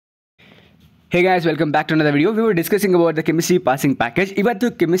Hey guys, welcome back to another video. We were discussing about the chemistry passing package. Ivattu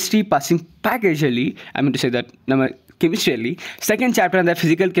chemistry passing package alli I mean to say that nama chemistry alli second chapter and the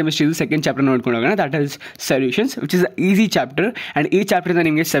physical chemistry second chapter nodಕೊಂಡು ಹೋಗೋಣ. That is solutions, which is an easy chapter, and ಈ chapter ಇಂದ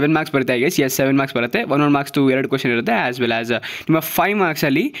ನಿಮಗೆ 7 marks ಬರುತ್ತೆ. I guess yes 7 marks ಬರುತ್ತೆ. 1 marks to 2 question ಇರುತ್ತೆ, as well as ನಿಮ್ಮ 5 marks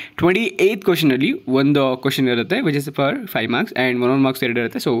ಅಲ್ಲಿ 28th question ಅಲ್ಲಿ ಒಂದು question ಇರುತ್ತೆ, which is for 5 marks, and 1 marks 2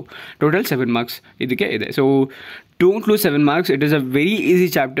 ಇರುತ್ತೆ. So total 7 marks ಇದಕ್ಕೆ ಇದೆ. So don't lose 7 marks. It is a very easy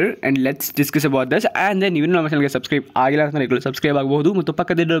chapter, and let's discuss about this. And then even ನಮ್ಮ ಚಾನಲ್ಗೆ subscribe ಆಗಿಲ್ಲ ಅಂತ ಸಬ್ಸ್ಕ್ರೈಬ್ ಆಗಬಹುದು, ಮತ್ತು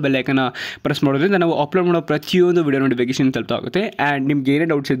ಪಕ್ಕದಲ್ಲಿರೋ ಬೆಲ್ ಐಕನ್ನ ಪ್ರೆಸ್ ಮಾಡೋದ್ರಿಂದ ನಾವು ಅಪ್ಲೋಡ್ ಮಾಡೋ ಪ್ರತಿಯೊಂದು ವಿಡಿಯೋ ನೋಟಿಫಿಕೇಶನ್ ತಲುಪ್ತಾ ಆಗುತ್ತೆ. ಆ್ಯಂಡ್ ನಿಮ್ಗೆ ಏನೇ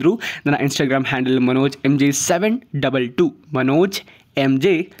ಡೌಟ್ಸ್ ಇದ್ದರೂ ನನ್ನ ಇನ್ಸ್ಟಾಗ್ರಾಮ್ ಹ್ಯಾಂಡಲ್ MJ722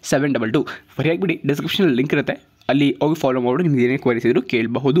 MJ722 ಬರೆಯಾಗಿಬಿಡಿ, ಡಿಸ್ಕ್ರಿಪ್ಷನಲ್ಲಿ ಲಿಂಕ್ ಇರುತ್ತೆ, ಅಲ್ಲಿ ಹೋಗಿ ಫಾಲೋ ಮಾಡಿ ನಿಮ್ಗೆ ಏನೇ ಕ್ವೈರೀಸ್ ಇದ್ದರೂ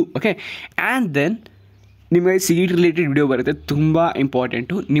ಕೇಳಬಹುದು. ಓಕೆ, ಆ್ಯಂಡ್ ದೆನ್ ನಿಮಗೆ CET ರಿಲೇಟೆಡ್ ವಿಡಿಯೋ ಬರುತ್ತೆ, ತುಂಬ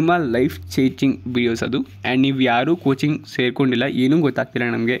ಇಂಪಾರ್ಟೆಂಟು, ನಿಮ್ಮ ಲೈಫ್ ಚೇಂಜಿಂಗ್ ವಿಡಿಯೋಸ್ ಅದು. ಆ್ಯಂಡ್ ನೀವು ಯಾರೂ ಕೋಚಿಂಗ್ ಸೇರ್ಕೊಂಡಿಲ್ಲ, ಏನೂ ಗೊತ್ತಾಗ್ತಿಲ್ಲ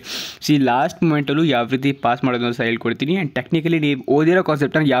ನಮಗೆ. ಲಾಸ್ಟ್ ಮೂಮೆಂಟಲ್ಲೂ ಯಾವ ರೀತಿ ಪಾಸ್ ಮಾಡೋದು ಅಂತ ಸಹ ಹೇಳ್ಕೊಡ್ತೀನಿ, ಆ್ಯಂಡ್ ಟೆಕ್ನಿಕಲಿ ನೀವು ಓದಿರೋ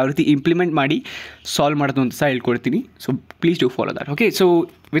ಕಾನ್ಸೆಪ್ಟನ್ನು ಯಾವ ರೀತಿ ಇಂಪ್ಲಿಮೆಂಟ್ ಮಾಡಿ ಸಾಲ್ವ್ ಮಾಡೋದು ಅಂತ ಸಹ ಹೇಳ್ಕೊಡ್ತೀನಿ. So please do follow that. Okay, so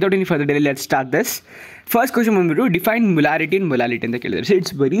without any further delay let's start this. First question ಬಂದ್ಬಿಟ್ಟು ಡಿಫೈನ್ ಮೊಲಾರಿಟಿ ಅಂತ ಕೇಳಿದರೆ. So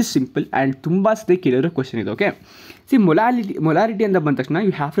it's very simple and ತುಂಬ ಸತಿ ಕೇಳಿರೋ ಕ್ವಶನ್ ಇದು. ಓಕೆ, ಮೊಲಾರಿಟಿ ಅಂತ ಬಂದ ತಕ್ಷಣ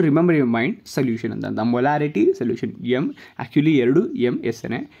you have to remember your mind solution ಅಂತ. Molarity solution, actually 2 M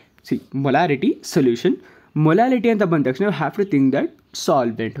essay. Molarity solution. Molarity ಅಂತ ಬಂದ ತಕ್ಷಣ you have to think that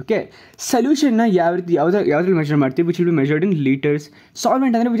solvent. Okay, ಸೊಲ್ಯೂಷನ್ನ ಯಾವ ರೀತಿ ಯಾವುದ್ರಲ್ಲಿ ಮೆಷರ್ ಮಾಡ್ತೀವಿ, which will be measured in litres.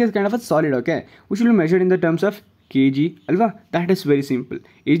 Solvent ಅಂದರೆ which is kind of a solid. Okay, which will be measured in the terms of kg ಅಲ್ವಾ. That is very simple.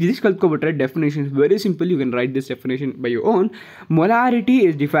 ಇದಿಷ್ಟು ಕಲ್ತ್ಕೊಬಿಟ್ರೆ definition is very simple. You can write this definition by your own. Molarity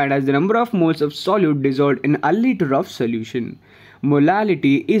is defined as the number of moles of salute dissolved in a litre of solution.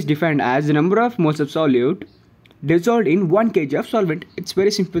 Molarity is defined as the number of moles of salute dissolved in 1 kg of solvent. It's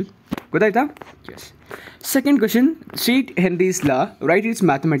very simple. Godaita? Yes. Second question, state Henry's law, write its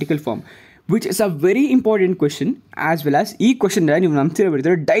mathematical form, which is a very important question, as well as ಈ question ನೀವು ನಂಬ್ತಿರೋ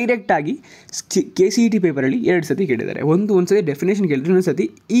ಬಿಡ್ತಾರೆ ಡೈರೆಕ್ಟಾಗಿ KCET ಪೇಪರಲ್ಲಿ 2 ಸತಿ ಕೇಳಿದ್ದಾರೆ. ಒಂದು ಸತಿ definition ಕೇಳಿದ್ರು, ಇನ್ನೊಂದು ಸತಿ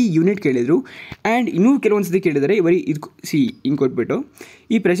ಈ ಯೂನಿಟ್ ಕೇಳಿದರು, ಆ್ಯಂಡ್ ಇನ್ನೂ ಕೆಲವೊಂದು ಸತಿ ಕೇಳಿದ್ದಾರೆ ಬರೀ ಇದು ಹಿಂಗೆ ಕೊಟ್ಬಿಟ್ಟು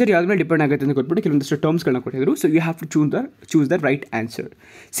ಈ ಪ್ರೆಷರ್ ಯಾವ್ದು ಮೇಲೆ ಡಿಪೆಂಡ್ ಆಗುತ್ತೆ ಅಂತ ಕೊಟ್ಬಿಟ್ಟು ಕೆಲವೊಂದಷ್ಟು ಟರ್ಮ್ಸ್ಗಳನ್ನ ಕೊಟ್ಟಿದ್ರು. So you have to choose the right answer.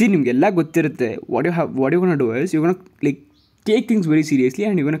 ನಿಮಗೆಲ್ಲ ಗೊತ್ತಿರುತ್ತೆ what you ಗೋನ do is you ಗೋನ like take things very seriously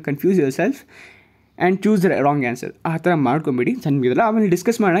and you ಗೋನ confuse your self and choose the wrong answer. ಆ ಥರ ಮಾಡ್ಕೊಂಬಿಡಿ, ಚೆನ್ನಾಗಿರಲ್ಲ. ಆಮೇಲೆ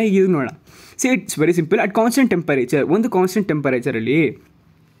ಡಿಸ್ಕಸ್ ಮಾಡೋಣ. ಈಗ ಇದು ನೋಡೋಣ. It's very simple. At constant temperature, ಒಂದು ಕಾನ್ಸ್ಟೆಂಟ್ ಟೆಂಪರೇಚರಲ್ಲಿ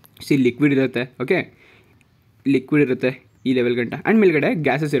ಲಿಕ್ವಿಡ್ ಇರುತ್ತೆ. ಓಕೆ, ಲಿಕ್ವಿಡ್ ಇರುತ್ತೆ ಈ ಲೆವೆಲ್ ಗಂಟ, ಆ್ಯಂಡ್ ಮೇಲ್ಗಡೆ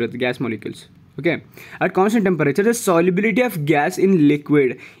ಗ್ಯಾಸಸ್ ಇರುತ್ತೆ, gas molecules. Okay, at constant temperature the solubility of gas in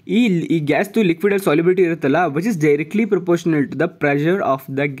liquid, ಈ ಗ್ಯಾಸ್ದು ಲಿಕ್ವಿಡಲ್ಲಿ ಸಾಲ್ಯುಬಿಲಿಟಿ ಇರುತ್ತಲ್ಲ, which is directly proportional to the pressure of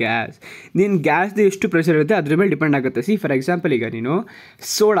the gas. ನೀನು ಗ್ಯಾಸ್ದು ಎಷ್ಟು ಪ್ರೆಷರ್ ಇರುತ್ತೆ ಅದ್ರ ಮೇಲೆ ಡಿಪೆಂಡ್ ಆಗುತ್ತೆ. ಫಾರ್ ಎಕ್ಸಾಂಪಲ್ ಈಗ ನೀನು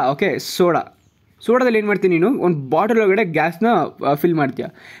ಸೋಡಾ, ಓಕೆ, ಸೋಡಾದಲ್ಲಿ ಏನು ಮಾಡ್ತೀನಿ, ನೀನು ಒಂದು ಬಾಟಲ್ ಒಳಗಡೆ ಗ್ಯಾಸ್ನ ಫಿಲ್ ಮಾಡ್ತೀಯ,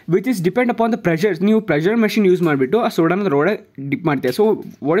 which is depend upon the pressures. ನೀವು ಪ್ರೆಷರ್ ಮೆಷಿನ್ ಯೂಸ್ ಮಾಡಿಬಿಟ್ಟು ಆ ಸೋಡಾನ ಒಳಗಡೆ ಡಿಪ್ ಮಾಡ್ತೀಯ. So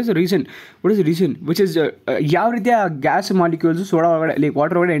what is the reason which is ಯಾವ ರೀತಿ ಆ ಗ್ಯಾಸ್ ಮಾಲಿಕ್ಯೂಲ್ಸು ಸೋಡಾ ಒಳಗಡೆ ಲೈಕ್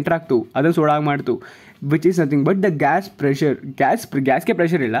ವಾಟರ್ ಒಳಗಡೆ ಎಂಟರ್ ಆಗ್ತು, ಅದನ್ನು ಸೋಡಾ ಮಾಡ್ತು, which is nothing but the gas pressure. ಗ್ಯಾಸ್ಗೆ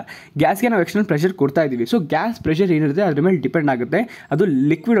ಪ್ರೆಷರ್ ಇಲ್ಲ, ಗ್ಯಾಸ್ಗೆ ನಾವು ಎಕ್ಸ್ಟರ್ನಲ್ ಪ್ರೆಷರ್ ಕೊಡ್ತಾ ಇದ್ದೀವಿ. ಸೊ ಗ್ಯಾಸ್ ಪ್ರೆಷರ್ ಏನಿರುತ್ತೆ ಅದ್ರ ಮೇಲೆ ಡಿಪೆಂಡ್ ಆಗುತ್ತೆ, ಅದು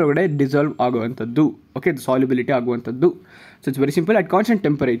ಲಿಕ್ವಿಡ್ ಒಳಗಡೆ ಡಿಸಾಲ್ವ್ ಆಗುವಂಥದ್ದು. ಓಕೆ, ಸಾಲ್ಯುಬಿಲಿಟಿ ಆಗುವಂಥದ್ದು. So it's very simple.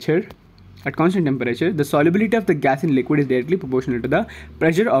 At constant temperature, the solubility of the gas in liquid is directly proportional to the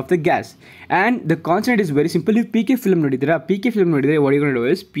pressure of the gas. And the constant is very simple. If PK film ನೋಡಿದ್ದೀರಾ, what you going to do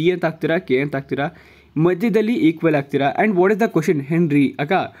is P ಅಂತ ಹಾಕ್ತೀರಾ, K ಅಂತ ಹಾಕ್ತೀರಾ, ಮಧ್ಯದಲ್ಲಿ equal ಆಗ್ತೀರಾ, and what is the question, henry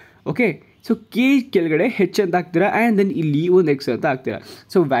ಅಕ್ಕ. Okay, so K ಕೆಳಗಡೆ H ಅಂತ ಹಾಕ್ತೀರಾ, ಆ್ಯಂಡ್ ದೆನ್ ಇಲ್ಲಿ ಒಂದು X ಅಂತ ಹಾಕ್ತೀರಾ.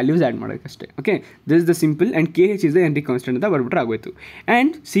 So values add ಮಾಡೋಕ್ಕಷ್ಟೇ. Okay, this is the simple, and KH is the henry constant ಅಂತ ಬರ್ಬಿಟ್ರೆ ಆಗೋಯ್ತು.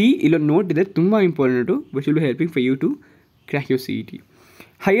 ಆ್ಯಂಡ್ ಇಲ್ಲೊಂದು ನೋಟ್ ಇದೆ ತುಂಬ important, which will be helping for you to crack your CET.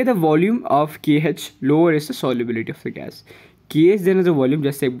 Higher the volume of KH, lower is the solubility of the gas. KH ಏನಾದರೂ volume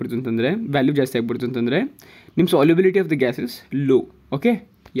ಜಾಸ್ತಿ ಆಗ್ಬಿಡ್ತು ಅಂತಂದರೆ, value ಜಾಸ್ತಿ ಆಗ್ಬಿಡ್ತು ಅಂತಂದರೆ ನಿಮ್ಮ solubility of the gas is low. Okay,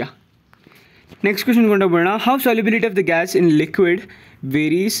 yeah. Next question ಕೊಂಡೋಗೋಣ. How solubility of the gas in liquid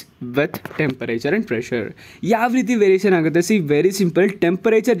varies with temperature and pressure. ಯಾವ ರೀತಿ ವೇರಿಯೇಷನ್ ಆಗುತ್ತೆ? Very simple.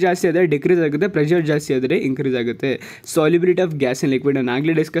 ಟೆಂಪರೇಚರ್ ಜಾಸ್ತಿ ಆದರೆ ಡಿಕ್ರೀಸ್ ಆಗುತ್ತೆ, ಪ್ರೆಷರ್ ಜಾಸ್ತಿ ಆದರೆ ಇನ್ಕ್ರೀಸ್ ಆಗುತ್ತೆ. Solubility of gas in liquid ನಾನು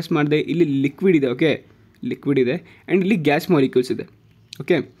ಆಗಲೇ ಡಿಸ್ಕಸ್ ಮಾಡಿದೆ. ಇಲ್ಲಿ ಲಿಕ್ವಿಡ್ ಇದೆ, ಓಕೆ, ಲಿಕ್ವಿಡ್ ಇದೆ, ಆ್ಯಂಡ್ ಇಲ್ಲಿ ಗ್ಯಾಸ್ ಮಾಲಿಕ್ಯೂಲ್ಸ್ ಇದೆ.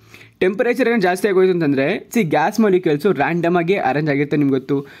 ಓಕೆ, ಟೆಂಪರೇಚರ್ ಏನು ಜಾಸ್ತಿ ಆಗೋಯ್ತು ಅಂತಂದರೆ ಗ್ಯಾಸ್ ಮಾಲಿಕ್ಯೂಲ್ಸು ರ್ಯಾಂಡಮ್ ಆಗಿ ಅರೇಂಜ್ ಆಗಿರುತ್ತೆ. ನಿಮ್ಗೆ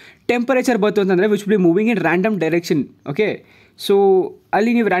ಗೊತ್ತು, ಟೆಂಪರೇಚರ್ ಬಂತು ಅಂತಂದರೆ which will be moving in random direction. Okay, so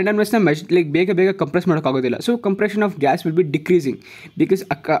ಅಲ್ಲಿ ನೀವು ರ್ಯಾಂಡಮ್ನೆಸ್ನ ಬೇಗ ಕಂಪ್ರೆಸ್ ಮಾಡೋಕ್ಕಾಗೋದಿಲ್ಲ. So compression of gas will be decreasing, because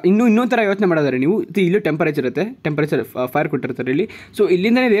ಇನ್ನೊಂದು ಥರ ಯೋಚನೆ ಮಾಡಿದ್ರೆ ನೀವು ಇಲ್ಲೂ ಟೆಂಪರೇಚರ್ ಇರುತ್ತೆ, ಟೆಂಪರೇಚರ್ ಫೈರ್ ಕೊಟ್ಟಿರ್ತಾರೆ ಇಲ್ಲಿ. ಸೊ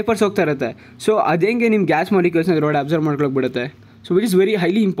ಇಲ್ಲಿಂದನೇ ವೇಪರ್ಸ್ ಹೋಗ್ತಾ ಇರುತ್ತೆ. ಸೊ ಅದೇಂಗೆ ನಿಮ್ಮ ಗ್ಯಾಸ್ ಮಾಲಿಕ್ಯೂಲ್ಸ್ನ ರೋಡ್ ಅಬ್ಸರ್ವ್ ಮಾಡ್ಕೊಳಕ್ಕೆ ಬಿಡುತ್ತೆ. So which is very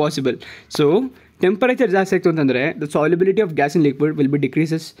highly impossible. So temperature ಜಾಸ್ತಿ ಆಯಿತು ಅಂತಂದರೆ the solubility of gas in liquid will be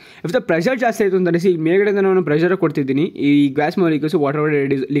decreases. If the pressure ಜಾಸ್ತಿ ಆಯಿತು ಅಂತಂದರೆ ಮೇಲ್ಗಡೆ ನಾನು ಪ್ರೆಷರ್ ಕೊಡ್ತಿದ್ದೀನಿ ಈ gas molecules water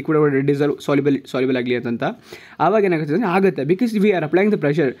liquid dissolve soluble ಆಗಲಿ ಅಂತ. ಆವಾಗ ಏನಾಗುತ್ತೆ ಅಂದರೆ ಆಗುತ್ತೆ, because we are applying the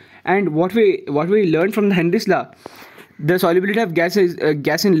pressure. And what we learn from the Henry's law, the solubility of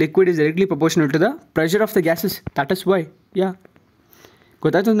gas in liquid is directly proportional to the pressure of the gases. That is why. Yeah,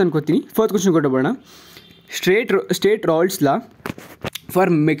 ಗೊತ್ತಾಯ್ತು ಅಂತ ಅನ್ಕೋತೀನಿ. Fourth question ಕೊಟ್ಟೋಣ. State ರಾಲ್ಸ್ law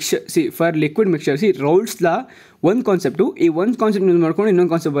for liquid mixture. ರಾಲ್ಸ್ ಲಾ ಒಂದು concept, ಈ ಒಂದು concept use ಮಾಡ್ಕೊಂಡು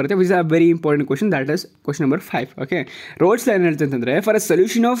ಇನ್ನೊಂದು concept ಬರುತ್ತೆ, which is a very important question. That is question number 5. Okay, ರಾಲ್ಸ್ ಲಾ ಏನು ಹೇಳ್ತಂತಂದರೆ ಅಂತಂದರೆ, for a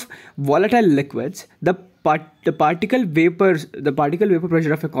solution of volatile liquids the particle vapor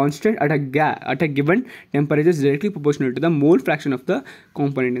pressure of a constant at a given temperature is directly proportional to the mole fraction of the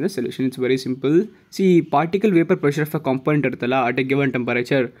component in the solution. It's very simple. See, particle vapor pressure of a component iruttalla at a given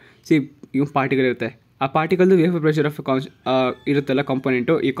temperature. See, you particle irutte, ಆ ಪಾರ್ಟಿಕಲ್ದು vapour pressure of ಇರುತ್ತಲ್ಲ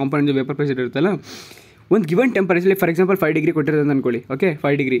component, ಈ component vapour pressure ಇರುತ್ತಲ್ಲ ಒಂದು given temperature. For example 5 degree ಕೊಟ್ಟಿರೋದು ಅಂತ ಅನ್ಕೊಳ್ಳಿ. Okay,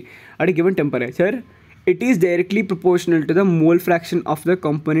 5 degree at A given temperature, it is directly proportional to the mole fraction of the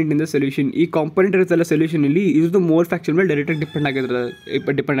component in the solution. ಈ component ಇರುತ್ತಲ್ಲ ಸೊಲ್ಯೂಷನಲ್ಲಿ, ಇದು ಮೋಲ್ ಫ್ರಾಕ್ಷನ್ ಮೇಲೆ ಡೈರೆಕ್ಟಾಗಿ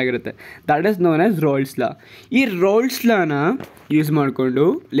ಡಿಪೆಂಡ್ ಆಗಿರುತ್ತೆ. ದ್ಯಾಟ್ ಈಸ್ ನೋನ್ ಆಸ್ ರಾಲ್ಸ್ ಲಾ. ಈ ರಾಲ್ಸ್ ಲಾನ ಯೂಸ್ ಮಾಡಿಕೊಂಡು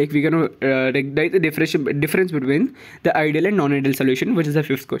like we can recognize the difference between the ideal and non-ideal solution, which is the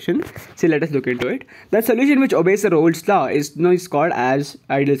 5th question. So let us look into it. The solution which obeys the Raoult's law is called as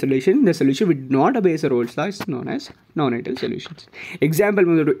ideal solution. The solution which not obeys the Raoult's law is known as non-ideal solutions. Example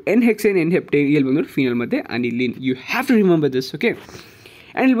ಬಂದ್ಬಿಟ್ಟು n-hexane, n-heptane, ಇಲ್ಲಿ ಬಂದ್ಬಿಟ್ಟು final ಮತ್ತು aniline. You have to remember this. Okay,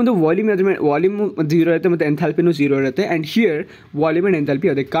 and ಇಲ್ಲಿ ಬಂದು volume 0 ಇರುತ್ತೆ ಮತ್ತು ಎಂಥಾಲ್ಪಿನೂ 0 ಇರುತ್ತೆ. And here volume and enthalpy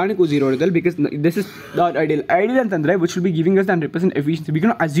ಅದಕ್ಕೆ ಕಾರಣಕ್ಕೂ 0 ಇರುತ್ತೆ, because this is not ideal. Ideal ಅಂತಂದರೆ which will be giving us the 100% efficiency. We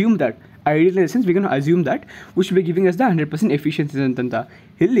can assume that ideal in the sense we can assume that which will be giving us the 100% efficiency ಅಂತಂತ.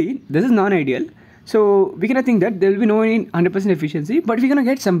 ಇಲ್ಲಿ this is non ideal. So we cannot think that there will be no 100% efficiency, but we cannot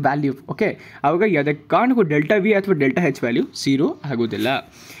get some value. Okay, ಆವಾಗ ಯಾವುದಕ್ಕೆ ಕಾರಣಕ್ಕೂ delta V ಅಥವಾ delta ಹೆಚ್ value 0 ಆಗೋದಿಲ್ಲ.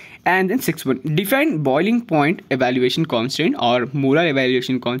 And then 6th one, define boiling point evaluation constant or molar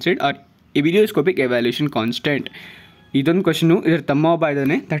evaluation constant or ebullioscopic evaluation constant. ಇದೊಂದು question, ಇದರ ತಮ್ಮ ಒಬ್ಬ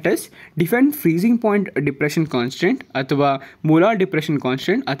ಇದ್ದಾನೆ. That is define freezing point depression constant ಅಥವಾ ಮೋಲಾರ್ ಡಿಪ್ರೆಷನ್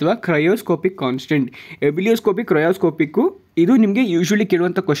ಕಾನ್ಸ್ಟೆಂಟ್ ಅಥವಾ cryoscopic constant. Ebullioscopic, ಕ್ರಯೋಸ್ಕೋಪಿಕ್ಕು ಇದು ನಿಮಗೆ usually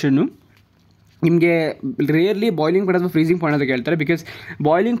ಕೇಳುವಂಥ ಕ್ವಶನ್ನು. ನಿಮಗೆ ರೇರ್ಲಿ ಬಾಯ್ಲಿಂಗ್ ಪಾಯಿಂಟ್ ಅಥವಾ ಫ್ರೀಸಿಂಗ್ ಪಾಯಿಂಟ್ ಅಂತ ಕೇಳ್ತಾರೆ, because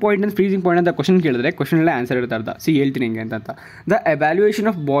boiling point and freezing point ಅಂತ ಕ್ವಶನ್ ಕೇಳಿದ್ರೆ ಕ್ವಶನಲ್ಲೇ ಆನ್ಸರ್ ಇರುತ್ತೆ ಅರ್ಧ. ಹೇಳ್ತೀನಿ ಹೆಂಗೆ ಅಂತ. The evaluation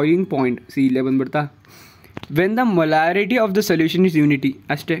of boiling point, ಇಲ್ಲೇ ಬಂದುಬಿಡ್ತಾ, when the molarity of the solution is unity.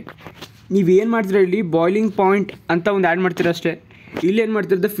 ಅಷ್ಟೇ, ನೀವೇನು ಮಾಡ್ತೀರಾ ಇಲ್ಲಿ ಬಾಯ್ಲಿಂಗ್ ಪಾಯಿಂಟ್ ಅಂತ ಒಂದು ಆ್ಯಡ್ ಮಾಡ್ತೀರಾ ಅಷ್ಟೇ. ಇಲ್ಲಿ ಏನು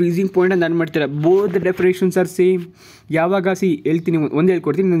ಮಾಡ್ತಿರೋದು ಫ್ರೀಸಿಂಗ್ ಪಾಯಿಂಟ್ ಅಂತ ಆ್ಯಡ್ ಮಾಡ್ತೀರಾ. Both definitions are same. ಯಾವಾಗ ಹೇಳ್ತೀನಿ, ಒಂದು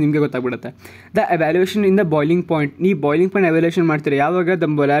ಹೇಳ್ಕೊಡ್ತೀನಿ, ನಿಮಗೆ ಗೊತ್ತಾಗ್ಬಿಡುತ್ತೆ. The evaluation in the boiling point, ನೀವು ಬಾಯ್ಲಿಂಗ್ ಪಾಯಿಂಟ್ ಎವ್ಯಾಲ್ಯೂಯೇಷನ್ ಮಾಡ್ತೀರಾ ಯಾವಾಗ the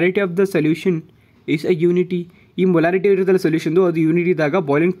molarity of the solution is a unity. ಈ ಮೊಲಾರಿಟಿ ಇರುತ್ತಲ್ಲ ಸೊಲ್ಯೂಷನ್ದು, ಅದು ಯೂನಿಟಿ ಇದ್ದಾಗ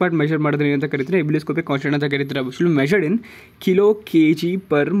ಬಾಯ್ಲಿಂಗ್ ಪಾಯಿಂಟ್ ಮೆಷರ್ ಮಾಡಿದ್ರೆ ಅಂತ ಕರೀತಾರೆ, ಎಬಿಲಿಯೋಸ್ಕೋಪಿಕ್ ಕಾನ್ಸ್ಟೆಂಟ್ ಅಂತ ಕರೀತಾರೆ. Which will measured in kilo kg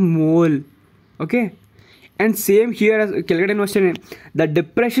per mole. Okay, and same here as ಕೆಳಗಡೆನೂ ಅಷ್ಟೇ. the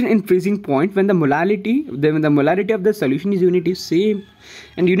depression in freezing point when the molarity of the solution is unity, same,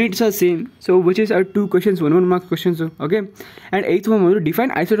 and units are same. So which is our 2 questions, 1 mark questions. Okay, and 8th one,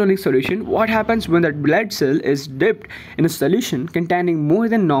 define isotonic solution. What happens when that blood cell is dipped in a solution containing more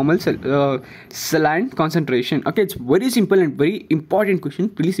than normal saline concentration? Okay, it's very simple and very important question.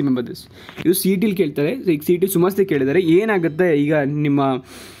 Please remember this. ಇದು CET ಕೇಳ್ತಾರೆ. CET ಸುಮಾರು ಕೇಳಿದ್ದಾರೆ, ಏನಾಗುತ್ತೆ ಈಗ ನಿಮ್ಮ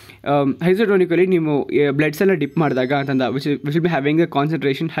ಐಸೋಟೋನಿಕಲಿ ನೀವು blood ಸೆಲ್ಲ drip ಮಾಡಿದಾಗ ಅಂತಂದ which will be having A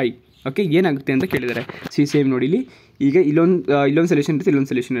concentration high. Okay, ಏನಾಗುತ್ತೆ ಅಂತ ಕೇಳಿದ್ದಾರೆ. ಸೇಮ್ ನೋಡಿ ಇಲ್ಲಿ, ಈಗ ಇಲ್ಲೊಂದು ಸೊಲ್ಯೂಷನ್ ಇರುತ್ತೆ,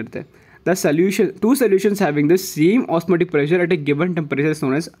 ಇಲ್ಲೊಂದು ಸೊಲ್ಯೂಷನ್ ಇರುತ್ತೆ. The solution 2 solutions having the same osmotic pressure at A given temperature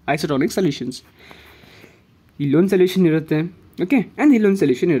known as isotonic solutions. ಇಲ್ಲೊಂದು ಸೊಲ್ಯೂಷನ್ ಇರುತ್ತೆ, ಓಕೆ, ಆ್ಯಂಡ್ ಇಲ್ಲೊಂದು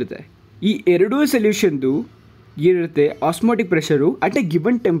ಸೊಲ್ಯೂಷನ್ ಇರುತ್ತೆ. ಈ ಎರಡೂ ಸೊಲ್ಯೂಷನ್ದು ಏನಿರುತ್ತೆ osmotic pressure at A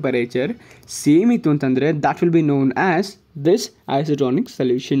given temperature same ಇತ್ತು ಅಂತಂದರೆ that will be known as this isotonic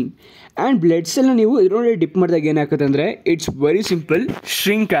solution. And blood ಸೆಲ್ನ ನೀವು ಇದರೊಳಗೆ ಡಿಪ್ ಮಾಡಿದಾಗ ಏನಾಗುತ್ತೆ ಅಂದರೆ ಇಟ್ಸ್ ವೆರಿ ಸಿಂಪಲ್,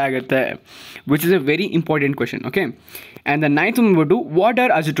 ಶ್ರಿಂಕ್ ಆಗುತ್ತೆ, which is a very important question. Okay, and the 9th ಬಂದ್ಬಿಟ್ಟು what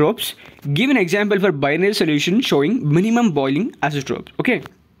are ಅಸಿಟ್ರೋಪ್ಸ್? Give an example for binary solution showing minimum boiling ಅಸಿಟ್ರೋಪ್ಸ್. Okay,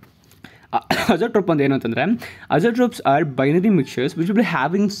 ಅಜೋಟ್ರೋಪ್ ಅಂತ ಏನು ಅಂತಂದರೆ ಅಜೋಟ್ರೋಪ್ಸ್ R binary ಮಿಕ್ಚರ್ಸ್ which will be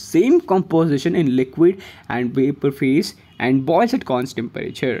having same composition in liquid and vapour face and boys at ಕಾನ್ಸ್ಟ್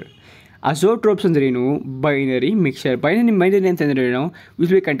temperature. ಅಜೋಟ್ರೋಪ್ಸ್ ಅಂದ್ರೆ ಏನು? Binary mixture. Binary ಅಂತಂದರೆ ಏನು?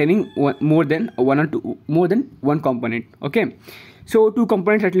 Which B containing more than one component. Okay, so 2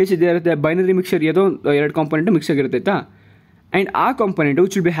 components at least ಇದೇ ಇರುತ್ತೆ. Binary mixture ಯಾವುದೋ 2 component mix ಆಗಿರುತ್ತೆ ಆಯಿತಾ. And ಆ component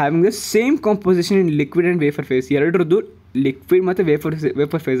which will be having the same composition in liquid and wafer face. ಎರಡರದ್ದು liquid ಮತ್ತು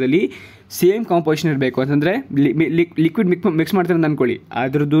wafer ಫೇಸಲ್ಲಿ same composition ಇರಬೇಕು. ಅಂತಂದರೆ liquid mix ಮಾಡ್ತಾರೆ ಅಂತ ಅಂದ್ಕೊಳ್ಳಿ,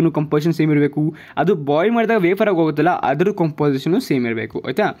 ಅದ್ರದ್ದು ಕಂಪೋಸಿಷನ್ ಸೇಮ್ ಇರಬೇಕು. ಅದು ಬಾಯ್ಲ್ ಮಾಡಿದಾಗ ವೇಫರ್ ಆಗಿ ಹೋಗುತ್ತಲ್ಲ, ಅದ್ರ ಕಂಪೋಸಿಷನು ಸೇಮ್ ಇರಬೇಕು,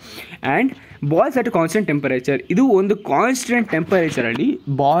 ಆಯಿತಾ. And boils at constant temperature, ಇದು ಒಂದು ಕಾನ್ಸ್ಟೆಂಟ್ ಟೆಂಪರೇಚರಲ್ಲಿ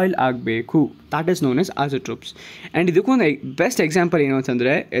ಬಾಯ್ಲ್ ಆಗಬೇಕು. That is known as ಆಸೋಟ್ರೋಪ್ಸ್. And ಇದಕ್ಕೊಂದು ಬೆಸ್ಟ್ ಎಕ್ಸಾಂಪಲ್ ಏನು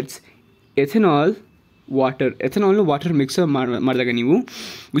ಅಂತಂದರೆ ಇಟ್ಸ್ ಎಥೆನಾಲ್ ಎಥೆನಾಲ್ನು ವಾಟರ್ ಮಿಕ್ಸ್ ಮಾಡಿದಾಗ ನೀವು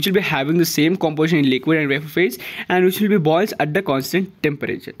which will be having the same composition in liquid and wafer face and which will be boils at the constant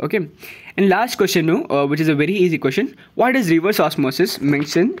temperature. Okay, and last question which is a very easy question. What is reverse osmosis?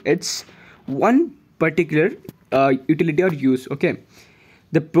 Mention it's one particular utility or use. Okay,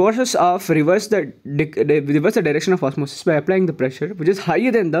 the process of reverse the direction of osmosis by applying the pressure which is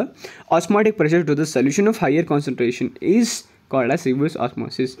higher than the osmotic pressure to the solution of higher concentration is called as reverse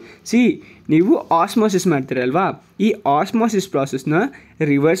osmosis. See, ನೀವು osmosis ಮಾಡ್ತೀರಲ್ವಾ, ಈ osmosis ಪ್ರಾಸೆಸ್ನ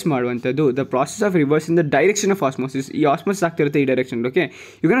reverse ಮಾಡುವಂಥದ್ದು. The process of reverse in the direction of osmosis. ಈ osmosis ಆಗ್ತಿರುತ್ತೆ ಈ direction. Okay,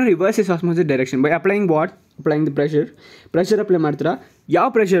 you can reverse is osmosis direction by applying applying the pressure apply ಮಾಡ್ತೀರಾ. ಯಾವ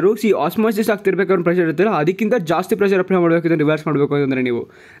pressure? Osmosis ಆಗ್ತಿರ್ಬೇಕಾದ್ರೆ pressure ಇರ್ತೀರ, ಅದಕ್ಕಿಂತ ಜಾಸ್ತಿ ಪ್ರೆಷರ್ ಅಪ್ಲೈ ಮಾಡಬೇಕು, ರಿವರ್ಸ್ ಮಾಡಬೇಕು ಅಂತಂದರೆ ನೀವು.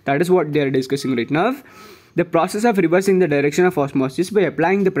 That is what they are discussing right now. The process of reversing the direction of osmosis by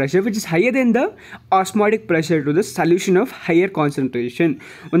applying the pressure which is higher than the osmotic pressure to the solution of higher concentration.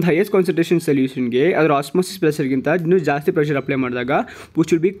 ಒಂದು highest concentration ಸೊಲ್ಯೂಷನ್ಗೆ ಅದರ osmosis ಪ್ರೆಷರ್ಗಿಂತ ಇನ್ನೂ ಜಾಸ್ತಿ pressure apply ಮಾಡಿದಾಗ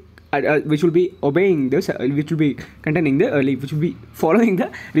which will be obeying this, which will be containing the which will be following the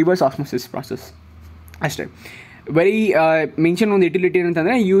reverse osmosis process. ಅಷ್ಟೇ. Very mention ಒಂದು utility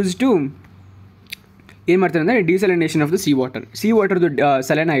ಏನಂತಂದರೆ use to ಏನು ಮಾಡ್ತಾರೆ ಅಂದರೆ ಡಿಸಲಿನೇಷನ್ ಆಫ್ ದ ಸಿ ವಾಟರ್ದು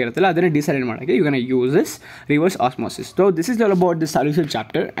ಸಲೈನ್ ಆಗಿರುತ್ತಲ್ಲ, ಅದನ್ನು ಡಿಸಲೈನ್ ಮಾಡೋಕ್ಕೆ you can use this reverse osmosis. So this is all about the solution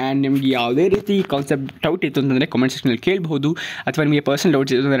chapter. And ನಿಮಗೆ ಯಾವುದೇ ರೀತಿ ಕಾನ್ಸೆಪ್ಟ್ ಡೌಟ್ ಇತ್ತು ಅಂತಂದರೆ ಕಮೆಂಟ್ ಸೆಕ್ಷನಲ್ಲಿ ಕೇಳಬಹುದು, ಅಥವಾ ನಿಮಗೆ ಪರ್ಸನಲ್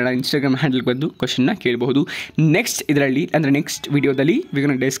ಡೌಟ್ಸ್ ಇತ್ತು ಅಂದರೆ ನಾನು ಇನ್ಸ್ಟಾಗ್ರಾಮ್ ಹ್ಯಾಂಡಲ್ಗೆ ಬಂದು ಕ್ವಶನ್ನ ಕೇಳಬಹುದು. ನೆಕ್ಸ್ಟ್ ವಿಡಿಯೋದಲ್ಲಿ we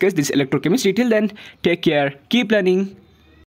can discuss this electrochemistry. Till then take care, keep learning.